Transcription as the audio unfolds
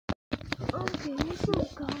Okay, you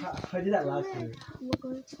forgot. I did that last year. We're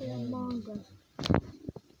going to play Among Us.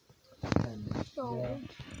 So,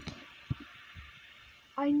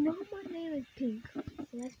 I know my name is Pink. So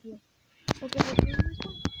let's go. Okay, let's do this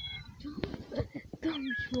one. Dumb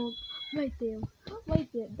Trump. Right there. Right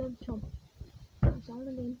there. Dumb Trump. It's all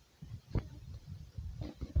the name.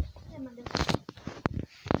 I'm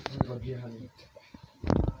gonna be honey.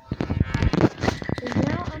 And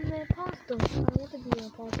now I'm the imposter. I want to be an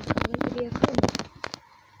imposter. I want to be a criminal.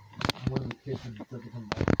 I'm one of the kids who doesn't come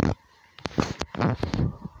back.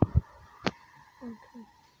 Okay.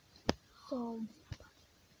 So,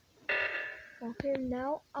 okay,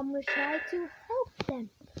 now I'm gonna try to help them.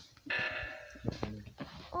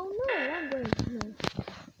 Oh no, I'm going to no.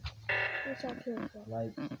 What's our kill for?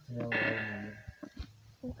 Like, to know what I remember.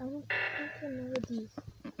 Oh, I don't know these.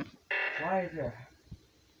 Why is there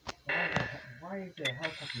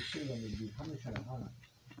helicopter shooting on me, dude? How many trying to hunt?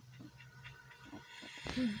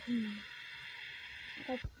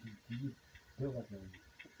 You feel like a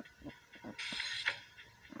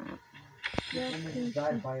almost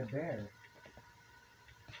died by a bear.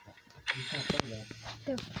 You can't say that.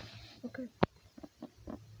 Yeah. Okay.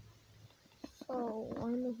 Oh, I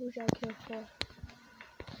know who should I kill for.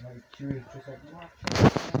 Like, she was just like, watch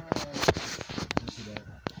out. You see that?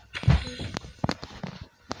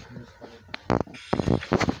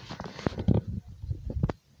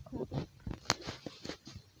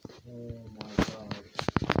 Oh my god.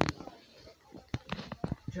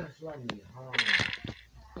 Just let me home.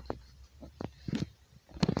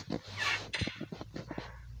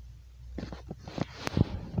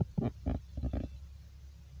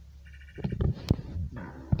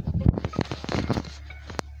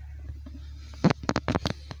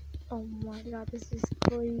 Oh my god, this is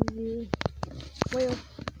crazy. Well,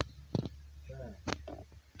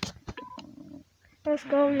 let's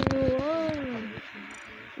go, everyone.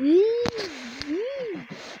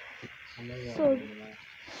 So,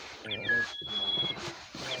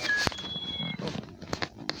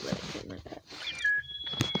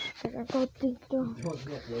 I got this done.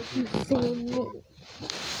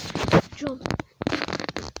 Jump,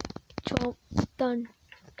 jump, done,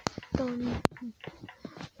 done,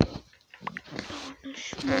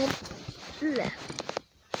 schmop, left,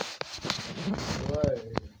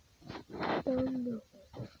 done.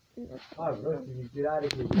 Oh, look, you get out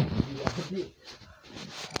of here.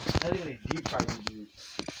 I think they deep fried you,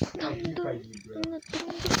 dude. I deep fried you, bro.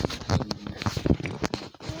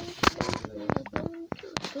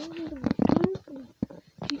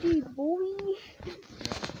 GG, boy.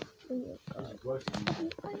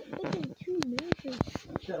 I did 2 measures.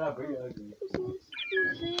 Shut up, bro. You're ugly. Who's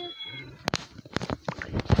there?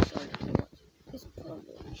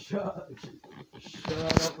 Shut up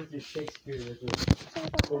with your Shakespeare.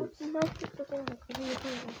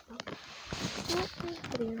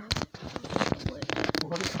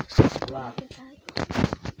 Laugh.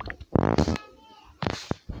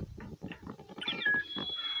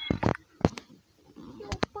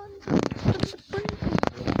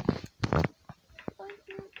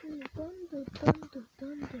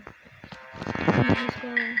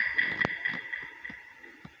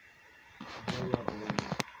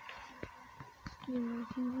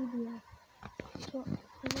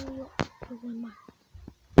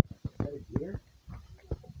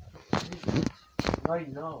 I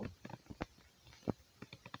know.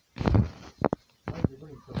 Why is it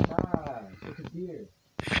running so fast? Look at here.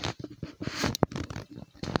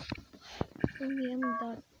 I'm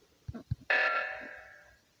done.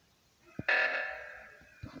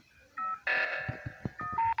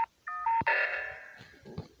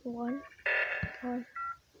 One, 5,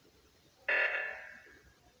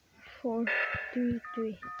 4, 3,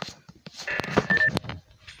 3.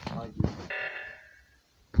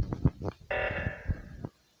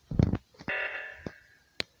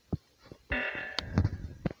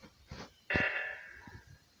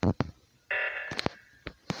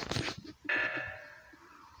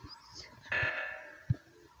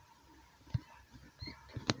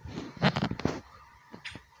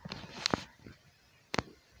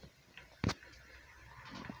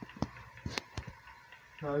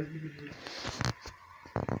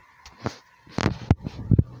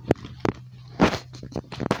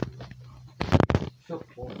 So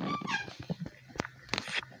boring.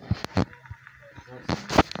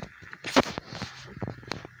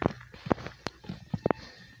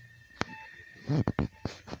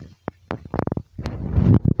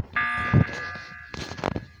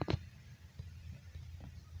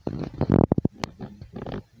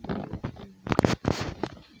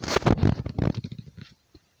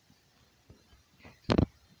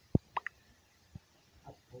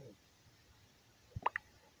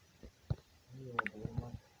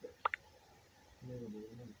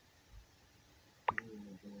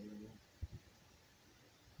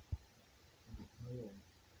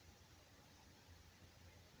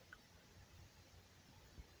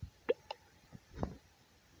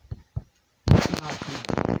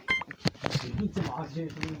 need some oxygen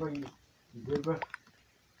from me, bro. You good, bro?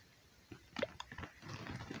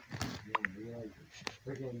 Yeah,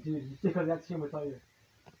 freaking dude, you stick on that team, I'll tell you.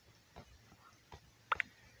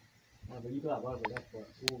 Oh, but you got love, that's what.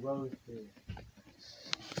 Ooh, Rose, dude.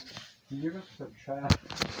 Dude, you're some trash.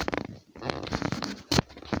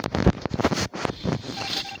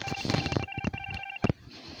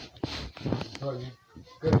 Bro, you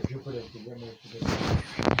go to Jupiter to get more shit.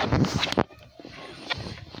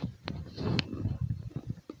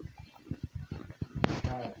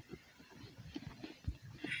 God.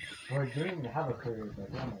 Bro, you don't even have a career, but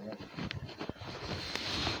oh my god.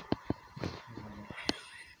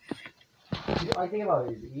 Dude, I think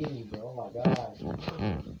about is eating, bro. Oh my god.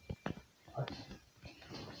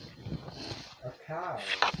 A cow.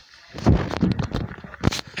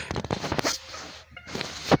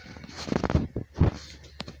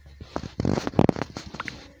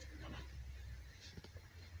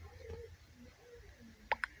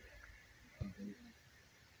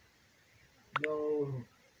 No.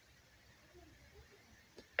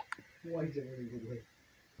 Why is it really good way?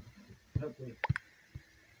 Help me.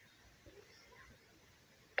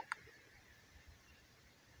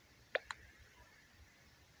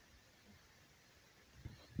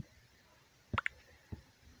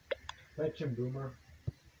 Fetch him, Boomer.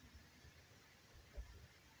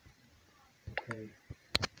 Okay.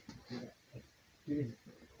 Dude,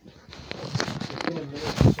 it's been a minute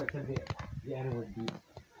since I said the animal beat.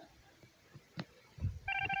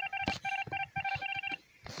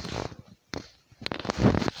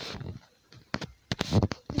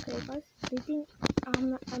 Okay, guys, do you think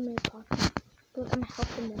I'm a podcast? But I'm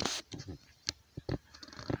helping them.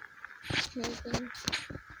 Maybe.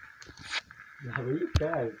 Nah, but you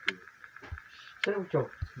trash, dude. Shut up with your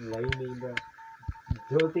flaming, bro.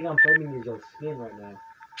 The only thing I'm flaming is your skin right now.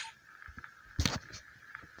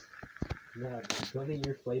 Nah, the only thing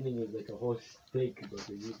you're flaming is like a whole steak, bro.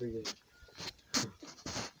 Dude, you freaking.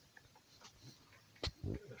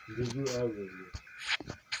 Did you ever, dude?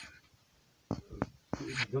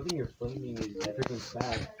 The only thing you're flaming is you're freaking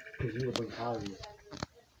fat because you need to burn calories.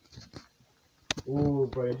 Ooh,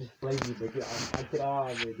 bro, I just flamed you, bro. Dude, I get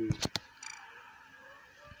on there, dude.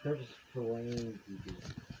 I just flamed you, dude.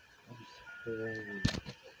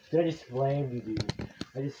 I just flamed you, dude.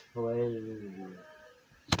 I just flamed you, dude.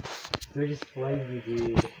 I just flamed you,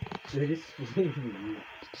 dude. I just flamed you, dude.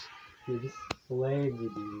 I just flamed you,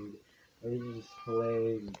 dude. I just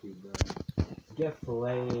flamed you, bro. Get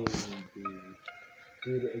flamed, dude.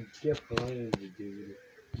 Dude, get flamed, dude.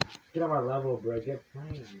 Get on my level, bro. Get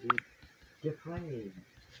flamed, dude. Get flamed.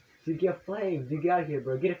 Dude, get flamed. Dude, get out of here,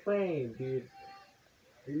 bro. Get flamed, dude.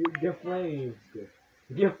 Get flamed.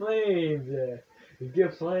 Get flamed.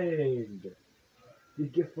 Get flamed.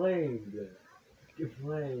 Dude, get flamed. Get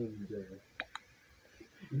flamed.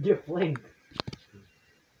 Get flamed.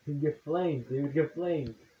 Get flamed, dude. Get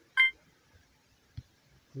flamed.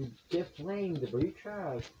 Dude, get flamed, bro. You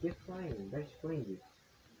trash. Get flamed. They just flamed you.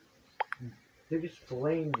 They just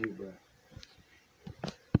flamed you, bro.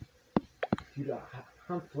 Dude,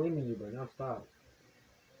 I'm flaming you, bro. Now stop.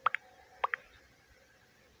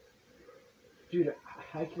 Dude,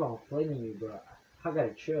 I keep on flaming you, bro. I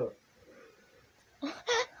gotta chill.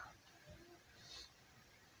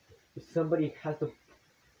 Somebody has to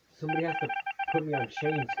put me on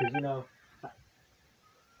chains, cause you know,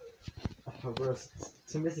 bro.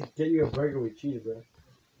 Somebody has to get you a burger with cheese, bro.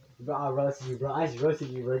 Bro, I roasted you, bro. I just roasted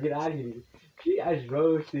you, bro. Get out of here, dude. I just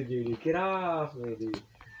roasted you, dude. Get off me, dude.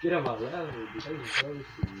 Get on my level, dude. I just roasted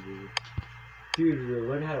you, dude. Dude,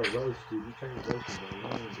 learn how to roast, dude. You trying to roast me, bro.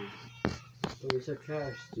 Learn, dude. Oh, you're so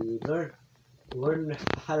trash, dude. Learn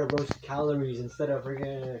how to roast calories instead of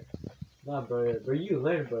freaking. Nah, bro. Bro, you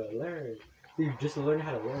learn, bro. Learn. Dude, just learn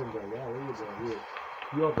how to learn, bro. Yeah, learn, bro.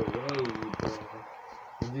 You overweight, bro.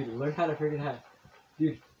 Dude, learn how to freaking have.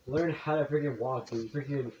 Dude, learn how to freaking walk, dude.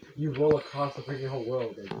 Freaking, you roll across the freaking whole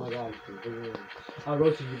world. Like, my god, dude. Freaking, I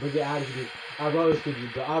roasted you, but get out of here, dude. I roasted you,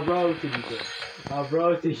 bro. I roasted you, bro. I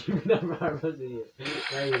roasted you, no, I roasted you.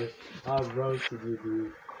 Right, I roasted you,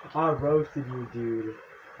 dude. I roasted you, dude.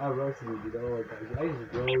 I roasted you, dude. Oh my god, I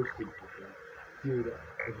just roasted you, bro. Dude,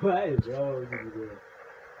 I just roasted you, bro.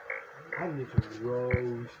 I just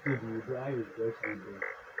roasted you, bro. I just roasted you, bro.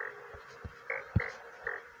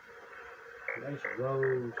 Dude, I just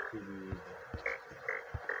roasted you, bro.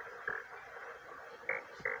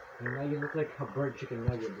 And now you look like a burnt chicken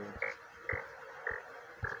nugget, bro.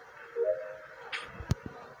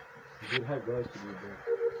 Dude, I roasted you, bro.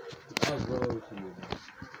 I roasted you, bro.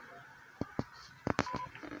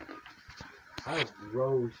 I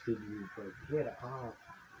roasted you, bro. Get off.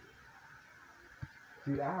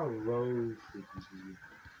 Dude, I roasted you, dude.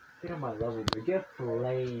 Get on my level, dude. Get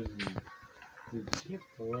flamed. Dude, get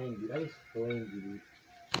flamed, dude. I just flamed you, dude.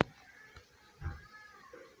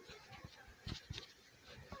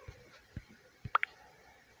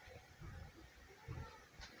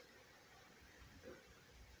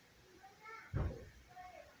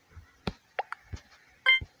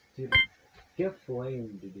 Dude, get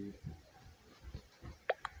flamed, dude.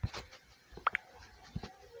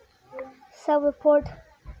 Self-report.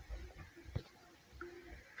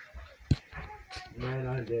 Man,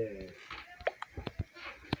 I'm dead.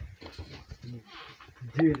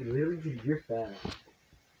 Dude, literally, dude, you're fat.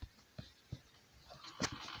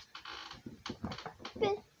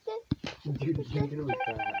 Dude, you're literally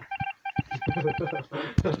fat.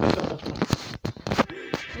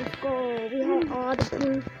 Let's go. We have all the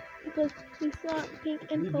proof because we thought pink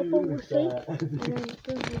and purple were fake, and then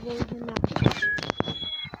we voted him out.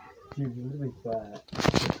 Dude, you're literally fat.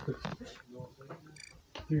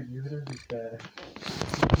 Dude, you're literally fat.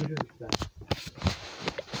 You're literally fat.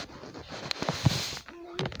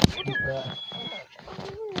 You're fat.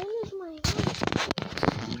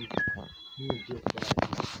 Dude, you're fat.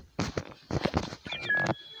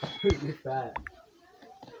 Dude, you're fat.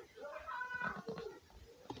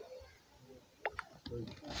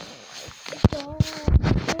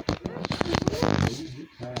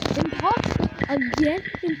 Imposter again?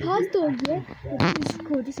 Imposter again? This is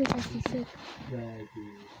cool. This is actually sick. Yeah, dude.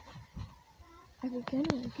 I can kill him.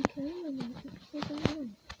 I can kill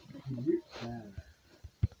him. Dude, you're fat.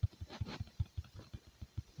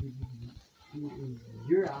 Dude,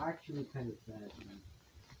 you're actually kind of fat, dude.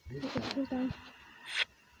 You're Okay, fat. who's down?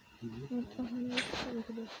 Dude, you're What's fat. behind us? What we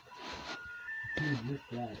can do? Dude, you're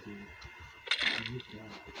fat, dude. Dude, you're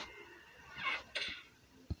fat.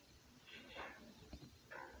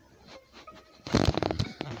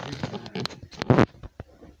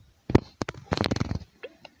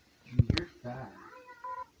 Dude, you're fat.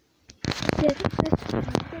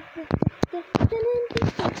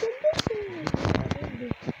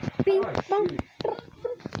 Bing, Oh, bong. shoot.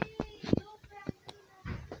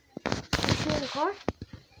 Shoot in the car?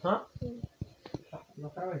 Huh?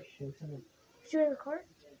 No, how do I shoot something? Shoot in the car?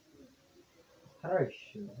 How do I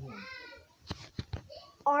shoot? Hold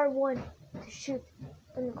on. R1 to shoot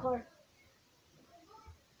in the car.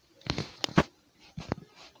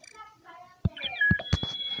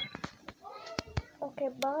 Okay,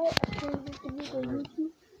 bye. I think this video on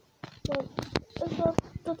YouTube. So, it's about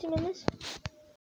 30 minutes.